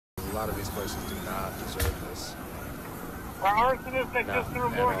a lot of these places do not deserve this. Our arsonist that just threw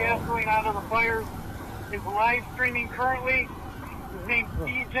more gasoline out of the fires is live streaming currently. His name's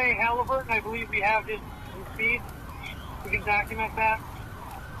DJ Halliburton. I believe we have his feed. We can document that.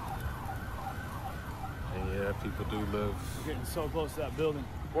 And yeah, people do live. We're getting so close to that building.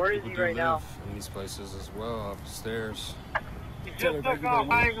 Where is he right now? In these places as well, upstairs. He just took off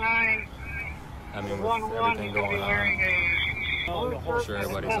 5-9. I mean, with 1-1, everything he's going wearing on, a I'm sure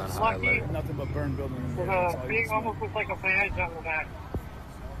everybody's on high alert. Nothing but burned building. with a big, almost looks like a badge on the back.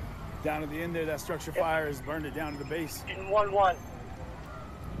 Down at the end there, that structure fire has burned it down to the base. In 1-1.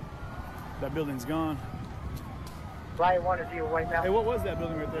 That building's gone. Riot 1 is you, white male. Hey, what was that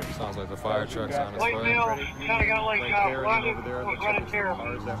building right there? Sounds like the fire truck's on its White way. male, kind of got like running chair.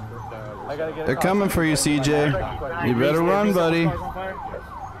 They're coming for you, CJ. You better run, buddy.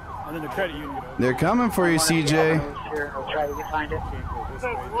 And then the credit union. They're coming for you, CJ. I'll try to find it. It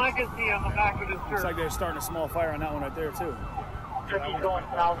says legacy on the back of his Looks shirt. like they're starting a small fire on that one right there, too. Turkey's going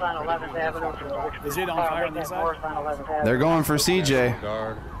south on 11th Avenue. Is it on fire on this side? North on 11th Avenue. They're going for CJ.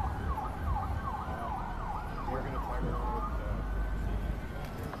 Guard.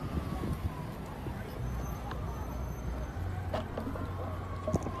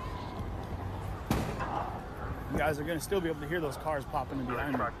 You guys are going to still be able to hear those cars popping in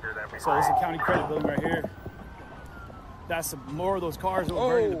behind me. So this is a county credit building right here. That's more of those cars that were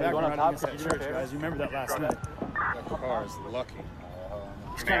burning in the background against that church, guys. You remember that last night. That car is lucky.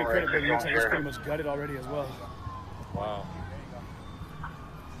 This county credit building looks like it's pretty much gutted already as well. Wow.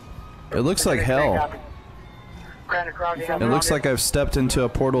 It looks like hell. It looks like I've stepped into a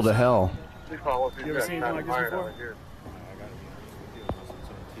portal to hell. You ever seen anything like this before?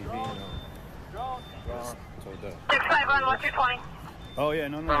 So 651, what's your 20? Oh yeah,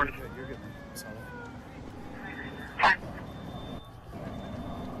 no, you're good. You're good, man. Solid.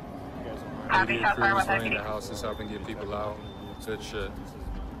 Copy, shot fire, what's running the that? houses, helping get people out. Good shit.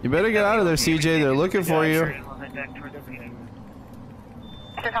 You better get out of there, CJ. They're looking for you. Sure,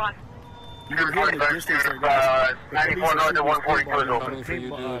 come on. You can hear the distance there, guys. 94 north to 142 is open. Coming for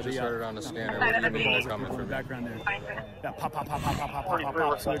you, dude. Just heard it on the scanner. What do you mean coming From for the me? background there. That pop, pop, pop, pop, pop, pop, pop, pop,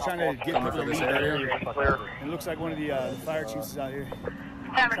 pop. So they're trying to get people to leave that area. It looks like one of the fire chiefs is out here.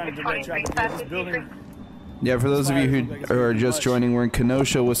 Trying to direct traffic to this building. Yeah, for those of you who are just joining, we're in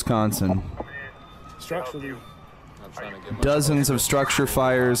Kenosha, Wisconsin. Structurally. I'm trying to get my Dozens of structure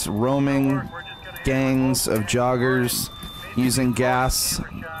fires, roaming gangs of joggers using gas,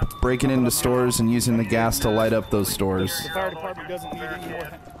 breaking into stores and using the gas to light up those stores. The fire department doesn't need any more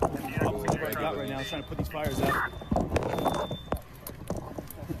help than what they got right now. It's trying to put these fires out.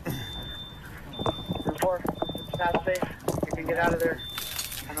 Report. It's not safe. You can get out of there.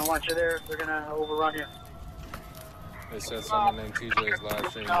 I don't want you there. They're going to overrun you. They said someone named TJ is live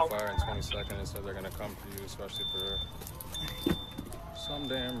streaming the fire in 20 seconds. They said they're going to come for you, especially for some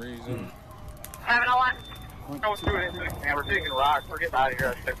damn reason. 701. Don't do anything. Man, we're taking rocks. We're getting out of here.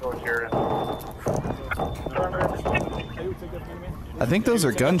 Let's take those here. I think those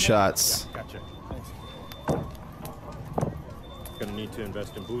are gunshots. Gotcha. Thanks. Gonna need to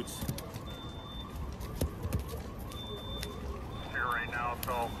invest in boots. Here right now,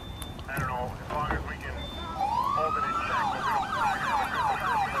 so I don't know. As long as we can hold it in check, but we don't.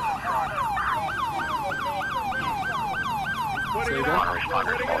 Putting it out.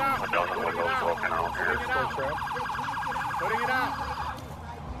 Putting it out. Putting it out.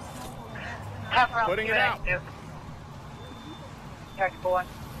 Putting it out. Tactical one.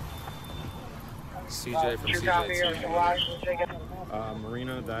 CJ from CJ.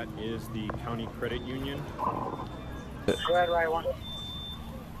 Marina, that is the county credit union. Go ahead, Riot 1.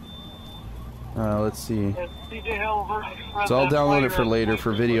 Let's see. CJ Halliburton. So I'll download it for later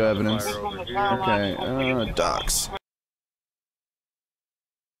for video evidence. Okay, docs.